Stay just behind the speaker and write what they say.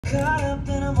caught up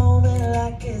in a moment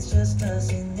like it's just us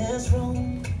in this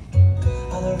room.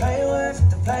 All the right words at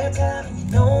the right time, and you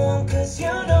know them cause you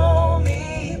know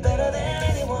me better than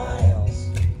anyone else.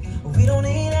 We don't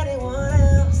need anyone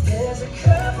else. There's a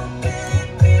couple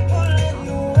billion people in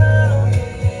the world,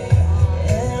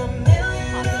 and a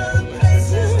million other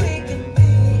places we can be,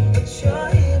 but you're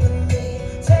here with me.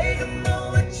 Take a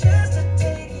moment just to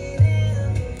take it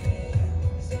in.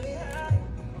 Say we hide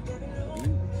every room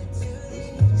to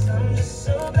these. I'm just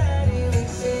so glad you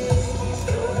exist.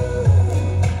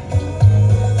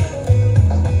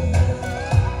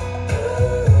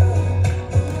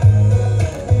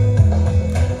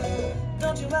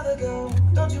 Don't you ever go,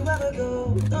 don't you ever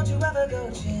go, don't you ever go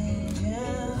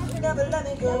changing. Never let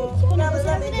me go, never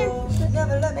let me go,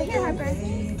 never let me go,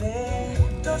 baby.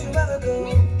 Don't you ever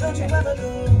go, don't you ever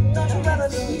go, don't you ever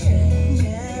go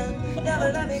changing.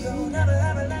 Never let me go, never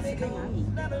ever let me go,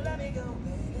 never let me go, baby.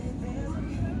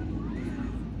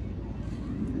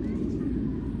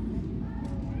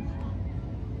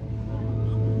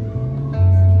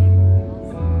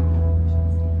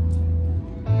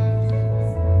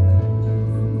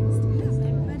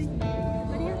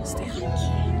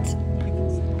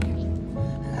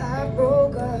 I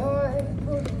broke a heart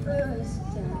for the first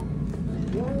time.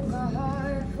 Broke a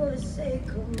heart for the sake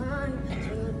of mine.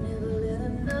 So I'd never let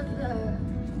another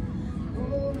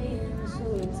hold me in so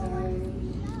tight.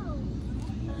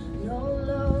 No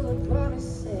love or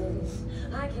promises.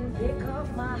 I can pick off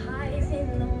my highs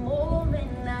in the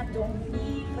moment. I don't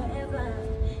need forever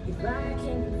if I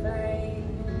can fight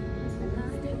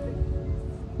tonight.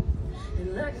 And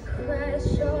like a crash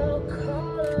your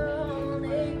collar on a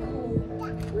cool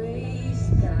gray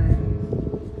sky,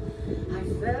 I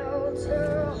felt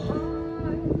her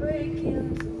heart break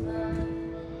into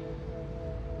mine.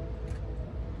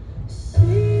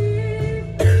 She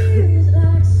feels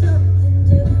like something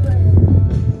different,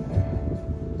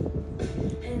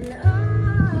 and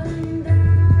I'm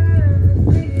down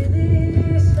to figure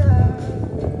this out.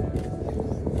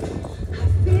 I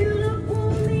feel her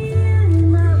pull me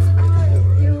in, my heart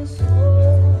feels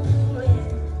swollen.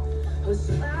 Her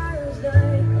smile's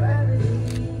like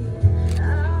gravity. I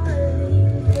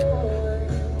lean forward.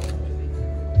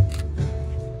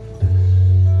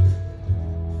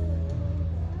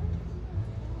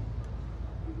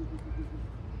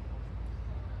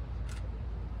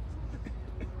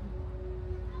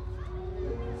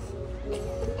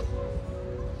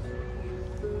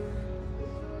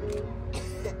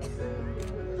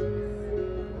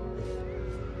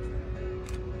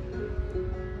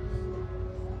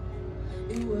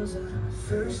 It was our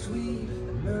first week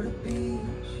at Myrtle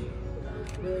Beach,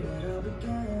 where it all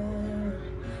began.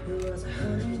 It was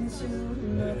 102,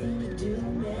 nothing to do,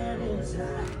 man, it was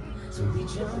hot, so we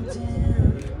jumped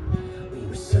in. We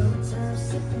were summertime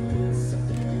sipping,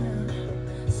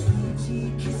 sweet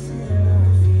tea kissing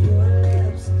off your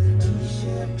lips,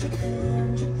 t-shirt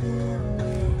dripping, dripping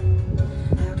wet.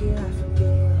 How could I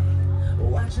forget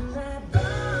watching that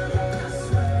birdhouse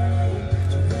sway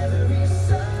to every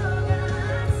song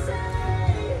I'd say?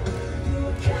 You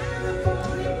were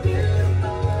California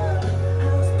beautiful. I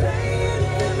was paying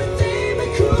everything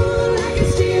but cool. I can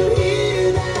still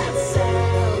hear that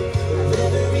sound of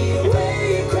every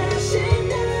wave crashing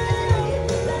down,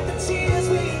 like the tears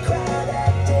we cried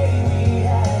that day we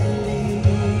had to leave.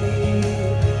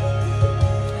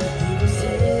 It was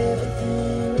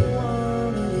everything we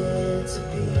wanted it to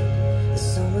be. The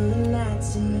summer night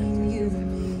scene, you and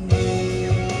me.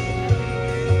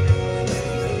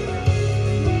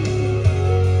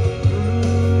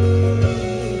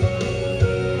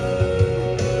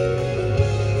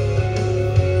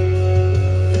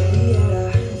 We had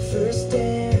our first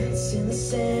dance in the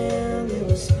sand. It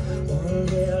was one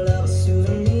hell of a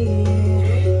souvenir.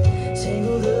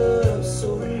 Tangled up,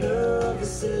 so in love,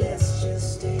 so let's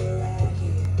just stay right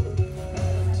here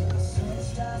till the sun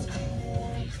starts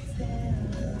creeping.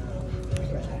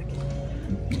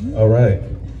 All right.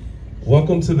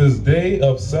 Welcome to this day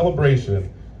of celebration.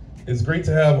 It's great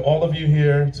to have all of you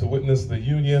here to witness the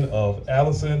union of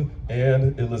Allison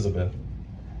and Elizabeth.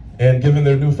 And given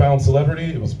their newfound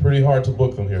celebrity, it was pretty hard to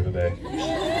book them here today.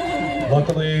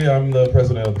 Luckily, I'm the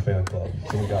president of the fan club,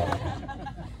 so we got it.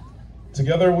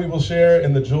 Together, we will share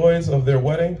in the joys of their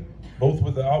wedding, both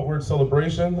with the outward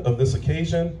celebration of this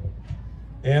occasion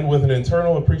and with an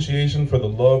internal appreciation for the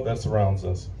love that surrounds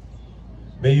us.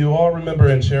 May you all remember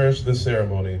and cherish this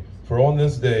ceremony, for on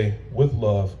this day, with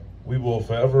love, we will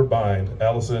forever bind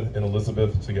Allison and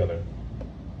Elizabeth together.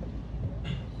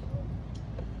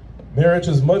 Marriage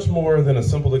is much more than a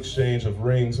simple exchange of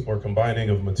rings or combining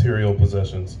of material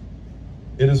possessions.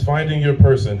 It is finding your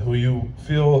person who you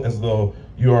feel as though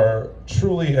you are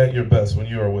truly at your best when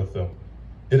you are with them.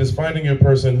 It is finding your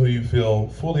person who you feel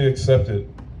fully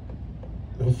accepted,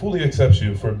 who fully accepts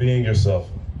you for being yourself.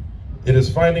 It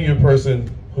is finding your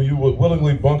person who you would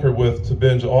willingly bunker with to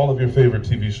binge all of your favorite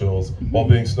TV shows while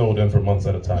being snowed in for months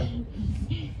at a time.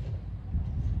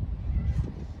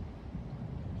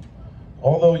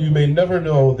 Although you may never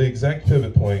know the exact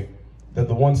pivot point that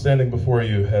the one standing before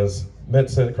you has met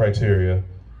said criteria,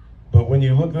 but when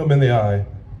you look them in the eye,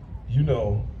 you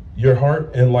know your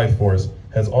heart and life force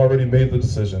has already made the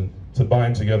decision to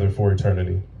bind together for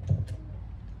eternity.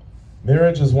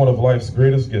 Marriage is one of life's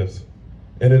greatest gifts,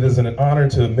 and it is an honor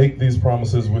to make these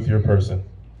promises with your person.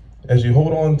 As you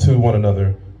hold on to one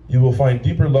another, you will find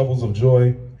deeper levels of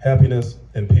joy, happiness,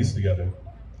 and peace together.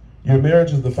 Your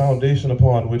marriage is the foundation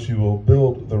upon which you will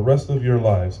build the rest of your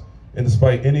lives, and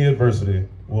despite any adversity,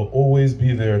 will always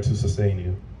be there to sustain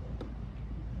you.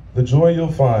 The joy you'll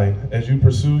find as you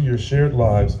pursue your shared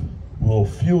lives will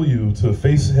fuel you to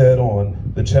face head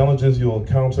on the challenges you'll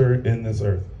encounter in this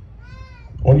earth.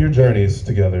 On your journeys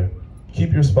together,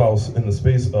 keep your spouse in the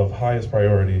space of highest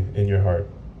priority in your heart.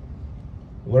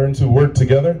 Learn to work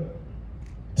together,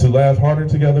 to laugh harder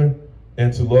together,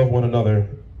 and to love one another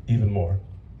even more.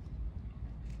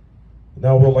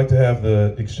 Now we'd like to have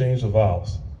the exchange of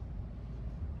vows.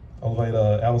 I'll invite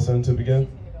Allison to begin.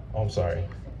 Oh, I'm sorry.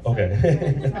 Okay.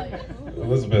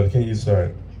 Elizabeth, can you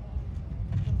start?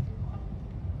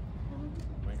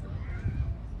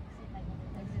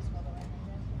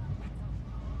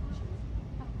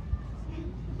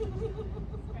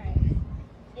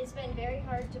 It's been very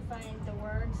hard to find the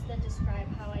words that describe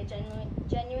how I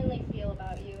genuinely feel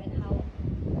about you and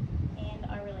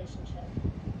our relationship.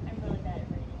 I'm really bad at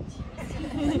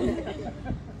reading.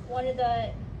 One of the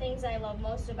things I love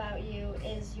most about you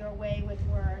is your way with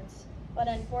words, but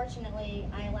unfortunately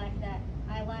I lack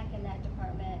in that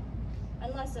department.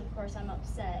 Unless of course I'm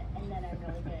upset, and then I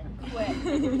really quit.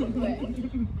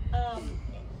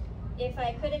 If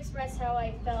I could express how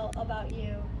I felt about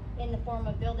you in the form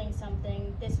of building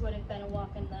something, this would have been a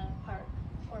walk in the park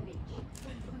or beach.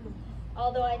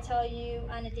 Although I tell you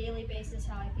on a daily basis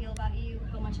how I feel about you,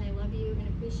 how much I love you and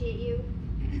appreciate you,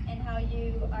 and how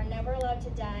you are never allowed to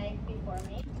die before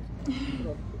me.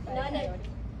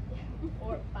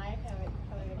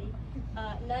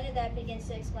 None of that begins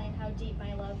to explain how deep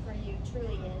my love for you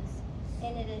truly is.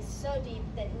 And it is so deep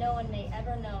that no one may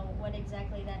ever know what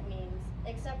exactly that means,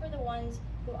 except for the ones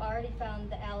who already found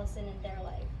the Allison in their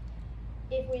life.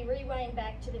 If we rewind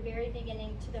back to the very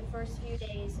beginning, to the first few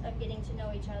days of getting to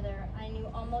know each other, I knew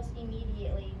almost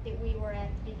immediately that we were at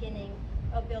the beginning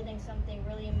of building something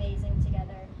really amazing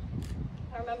together.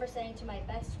 I remember saying to my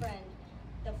best friend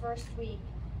the first week,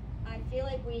 I feel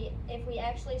like if we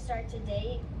actually start to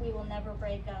date, we will never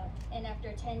break up. And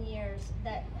after 10 years,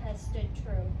 that has stood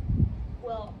true.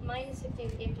 Well, minus a few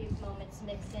moments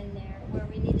mixed in there where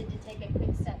we needed to take a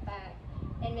quick step back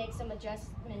and make some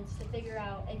adjustments to figure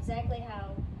out exactly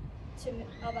how to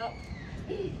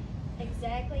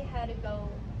go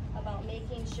about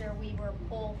making sure we were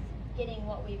both getting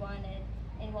what we wanted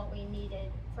and what we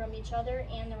needed from each other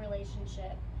and the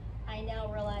relationship. I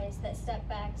now realize that step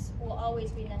backs will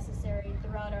always be necessary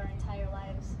throughout our entire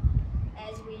lives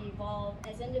as we evolve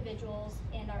as individuals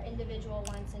and our individual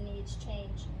wants and needs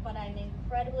change. But I'm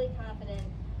incredibly confident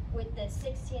with the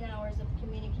 16 hours of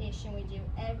communication we do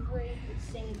every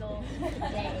single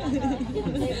day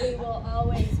that we will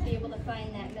always be able to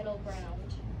find that middle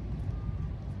ground.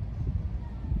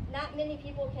 Not many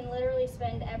people can literally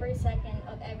spend every second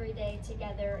of every day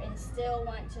together and still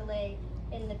want to lay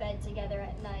in the bed together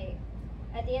at night,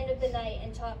 at the end of the night,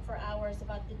 and talk for hours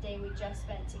about the day we just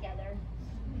spent together.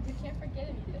 You can't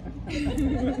forget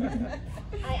anything.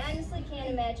 I honestly can't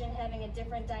imagine having a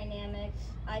different dynamic.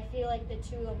 I feel like the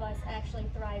two of us actually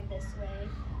thrive this way.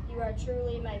 You are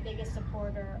truly my biggest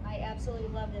supporter. I absolutely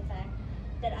love the fact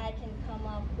that I can come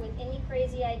up with any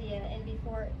crazy idea, and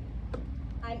before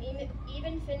I'm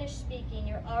even finished speaking,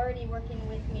 you're already working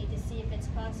with me to see if it's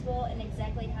possible and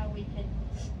exactly how we could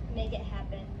make it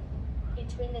happen.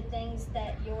 Between the things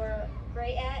that you're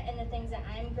great at and the things that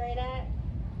I'm great at,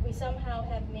 we somehow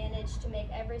have managed to make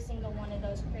every single one of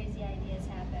those crazy ideas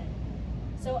happen.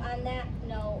 So on that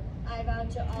note, I vow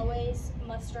to always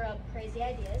muster up crazy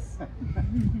ideas.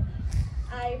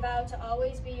 I vow to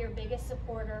always be your biggest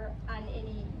supporter on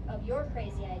any of your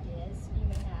crazy ideas you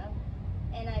may have.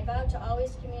 And I vow to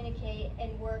always communicate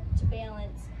and work to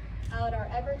balance out our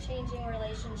ever-changing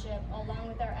relationship along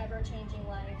with our ever-changing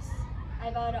lives. I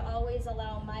vow to always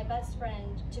allow my best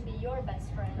friend to be your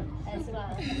best friend as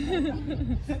well.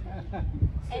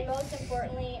 And most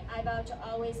importantly, I vow to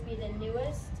always be the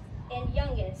newest and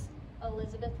youngest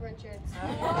Elizabeth Richards.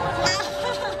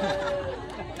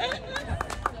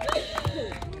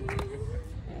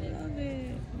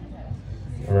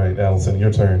 All right, Allison,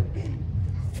 your turn.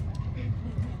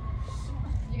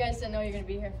 You guys didn't know you're going to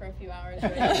be here for a few hours,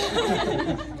 right?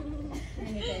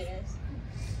 Communicators.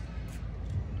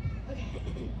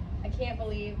 Okay. I can't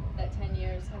believe that 10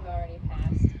 years have already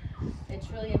passed. It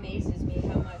truly amazes me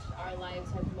how much our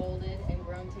lives have molded and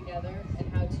grown together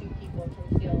and how two people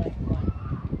can feel like one.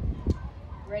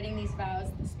 Writing these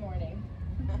vows this morning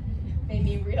made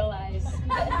me realize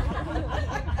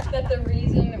that the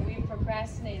reason that we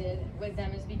procrastinated with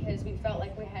them is because we felt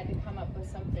like we had to come up with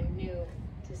something new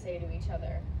to say to each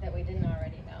other that we didn't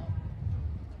already know.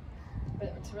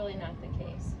 But it's really not the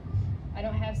case. I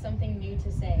don't have something new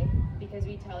to say because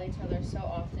we tell each other so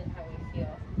often how we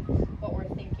feel, what we're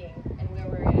thinking, and where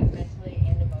we're at mentally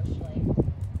and emotionally.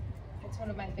 It's one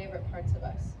of my favorite parts of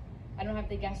us. I don't have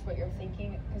to guess what you're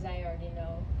thinking because I already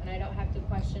know, and I don't have to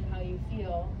question how you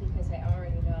feel because I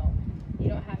already know. You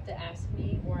don't have to ask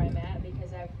me where I'm at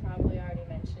because I've probably already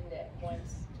mentioned it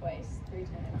once, twice, 3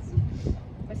 times.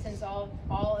 But since all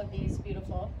of these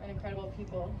beautiful and incredible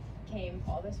people came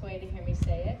all this way to hear me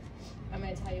say it, I'm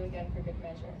going to tell you again for good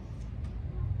measure.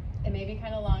 It may be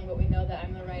kind of long, but we know that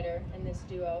I'm the writer in this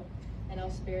duo, and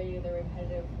I'll spare you the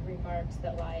repetitive remarks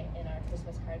that lie in our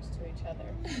Christmas cards to each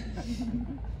other.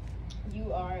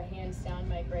 You are, hands down,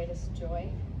 my greatest joy.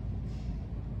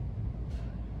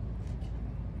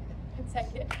 1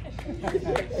 second.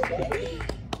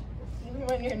 Even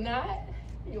when you're not,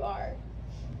 you are.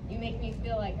 You make me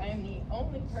feel like I'm the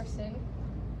only person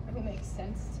who makes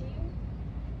sense to you.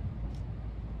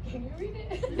 Can you read it?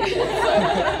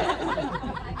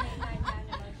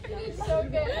 It's so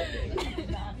good.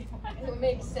 Who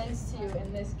makes sense to you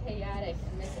in this chaotic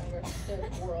and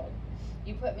misunderstood world.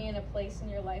 You put me in a place in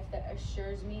your life that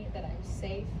assures me that I'm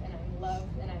safe and I'm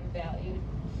loved and I'm valued,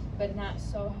 but not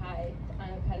so high on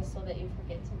a pedestal that you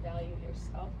forget to value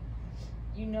yourself.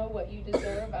 You know what you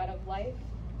deserve out of life,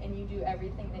 and you do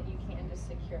everything that you can to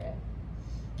secure it.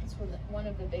 It's one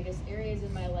of the biggest areas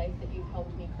in my life that you've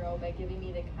helped me grow by giving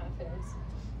me the confidence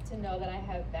to know that I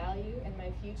have value and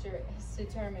my future is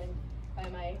determined by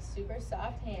my super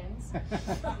soft hands,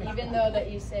 even though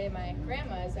that you say my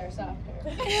grandmas are softer.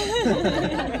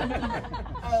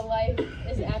 Our life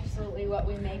is absolutely what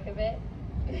we make of it,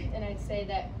 and I'd say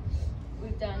that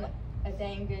we've done a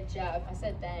dang good job. I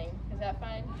said dang, is that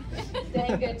fine?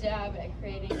 Dang good job at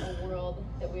creating a world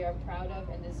that we are proud of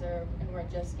and deserve, and we're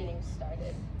just getting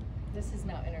started. This is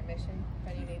now intermission.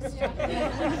 Freddie needs to.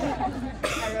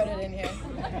 I wrote it in here.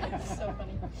 It's so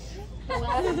funny. The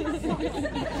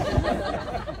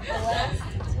last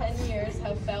 10 years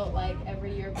have felt like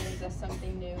every year brings us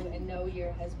something new, and no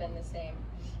year has been the same.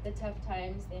 The tough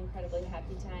times, the incredibly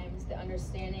happy times, the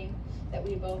understanding that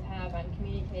we both have on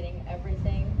communicating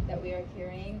everything that we are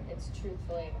carrying, it's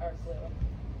truthfully our glue.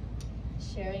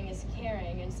 Sharing is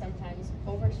caring, and sometimes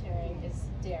oversharing is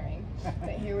daring.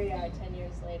 But here we are 10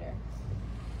 years later.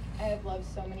 I have loved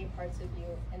so many parts of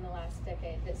you in the last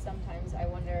decade that sometimes I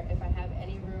wonder if I have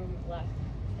any room left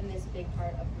in this big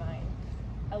part of mine.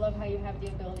 I love how you have the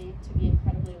ability to be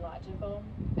incredibly logical.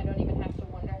 I don't even have to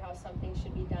wonder how something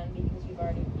should be done because you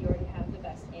already have the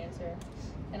best answer.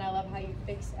 And I love how you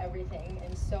fix everything,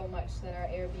 and so much that our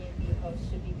Airbnb host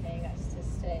should be paying us to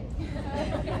stay.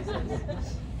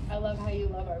 I love how you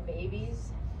love our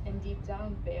babies, and deep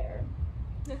down, Bear.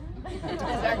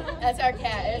 That's our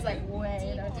cat. It is like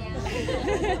way down.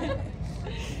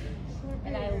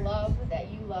 And I love that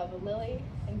you love Lily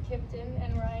and Kipton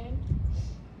and Ryan,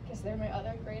 because they're my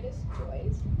other greatest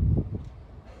joys.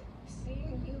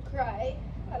 Seeing you cry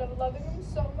out of loving them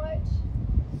so much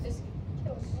just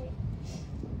kills me.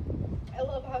 I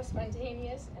love how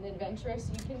spontaneous and adventurous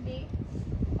you can be,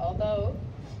 although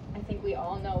I think we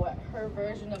all know what her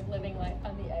version of living life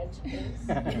on the edge is.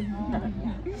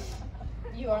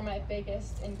 You are my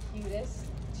biggest and cutest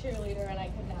cheerleader, and I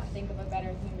could not think of a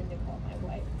better human to call my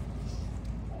wife.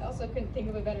 I also couldn't think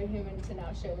of a better human to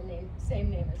now share the same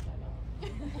name as my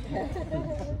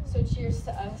mom. So cheers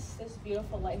to us, this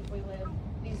beautiful life we live,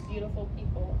 these beautiful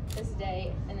people, this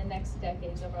day, and the next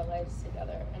decades of our lives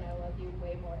together. And I love you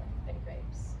way more than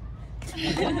grapes.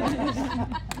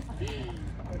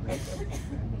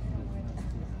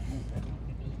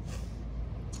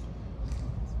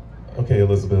 Okay,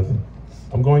 Elizabeth,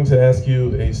 I'm going to ask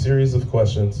you a series of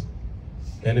questions,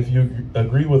 and if you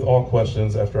agree with all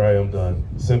questions after I am done,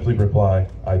 simply reply,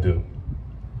 I do.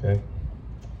 Okay?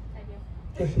 I do.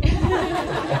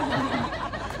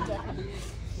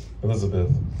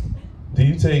 Elizabeth, do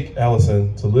you take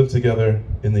Allison to live together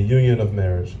in the union of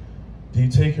marriage? Do you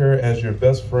take her as your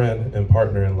best friend and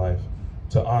partner in life,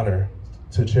 to honor,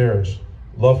 to cherish,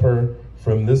 love her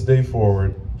from this day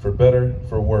forward, for better,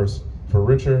 for worse, for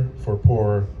richer, for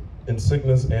poorer, in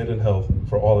sickness and in health,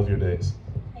 for all of your days?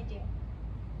 I do.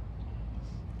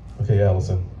 Okay,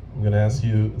 Allison, I'm going to ask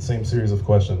you the same series of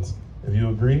questions. If you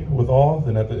agree with all,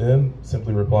 then at the end,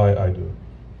 simply reply, I do.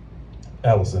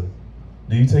 Allison,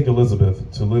 do you take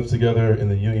Elizabeth to live together in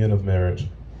the union of marriage,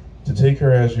 to take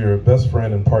her as your best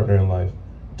friend and partner in life,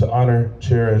 to honor,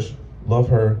 cherish, love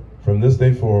her from this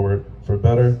day forward, for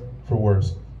better, for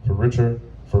worse, for richer,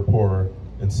 for poorer,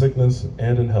 in sickness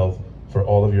and in health, for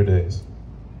all of your days?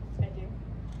 I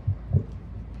do.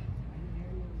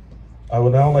 I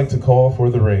would now like to call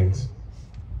for the rings.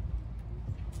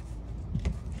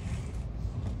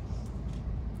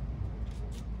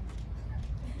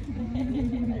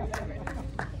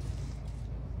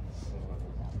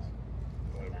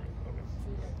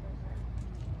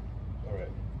 All right.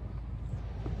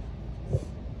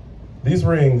 These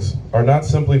rings are not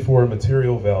simply for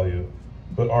material value,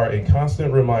 but are a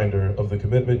constant reminder of the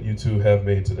commitment you two have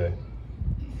made today.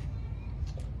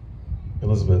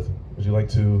 Elizabeth, would you like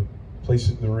to place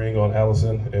the ring on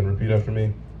Allison and repeat after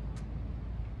me?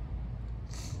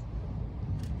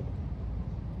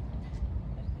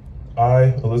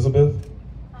 I, Elizabeth,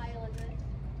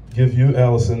 give you,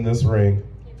 Allison, this ring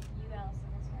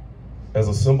as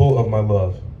a symbol of my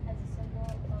love.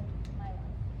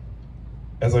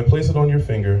 As I place it on your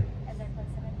finger,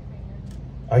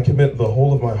 I commit the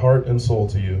whole of my heart and soul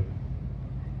to you.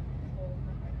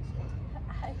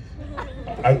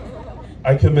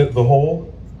 I commit the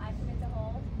whole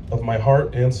of my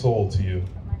heart and soul to you.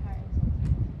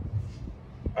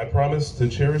 I promise to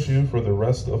cherish you for the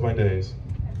rest of my days.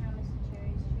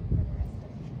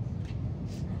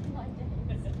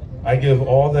 I give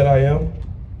all that I am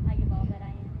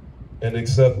and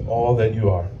accept all that you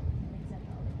are.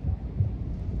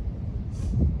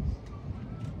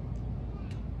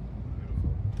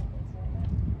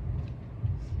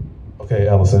 Okay,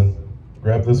 Allison,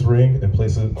 grab this ring and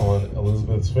place it on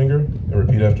Elizabeth's finger and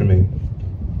repeat after me.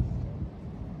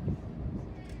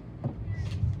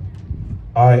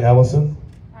 I, Allison,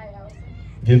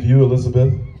 give you,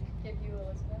 Elizabeth,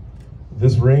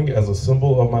 this ring as a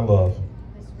symbol of my love.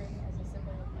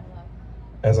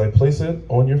 As I place it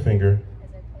on your finger,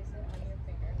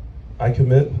 I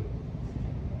commit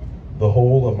the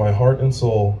whole of my heart and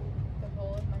soul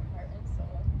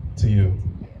to you.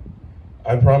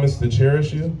 I promise to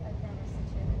cherish you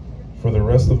for the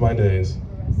rest of my days.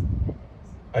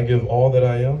 I give all that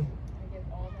I am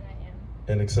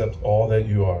and accept all that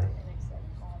you are.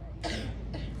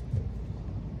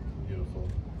 Beautiful.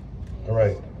 All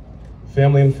right,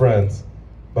 family and friends,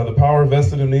 by the power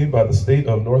vested in me by the state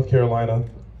of North Carolina,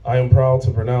 I am proud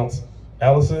to pronounce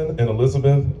Allison and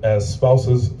Elizabeth as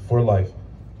spouses for life.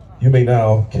 You may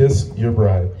now kiss your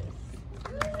bride.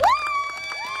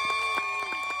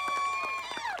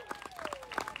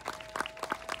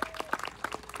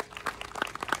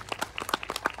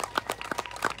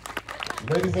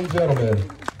 Ladies and gentlemen,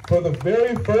 for the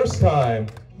very first time,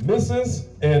 Mrs.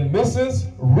 and Mrs.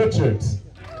 Richards.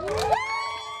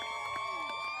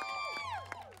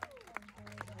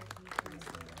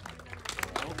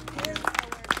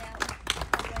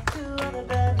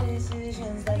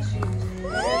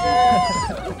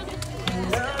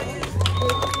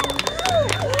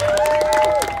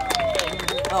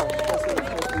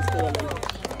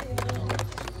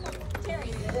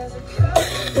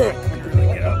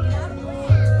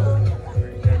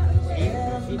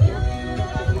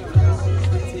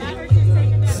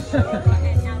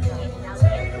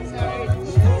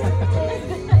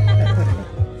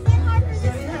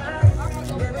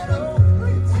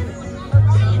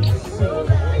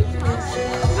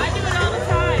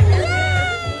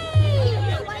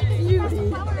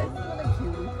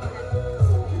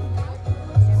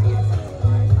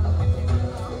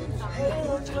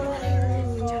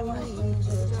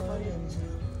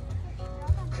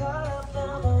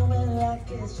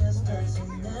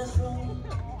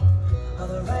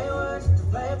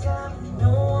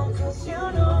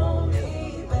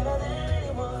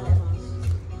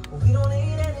 We don't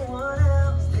need anyone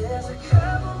else. There's a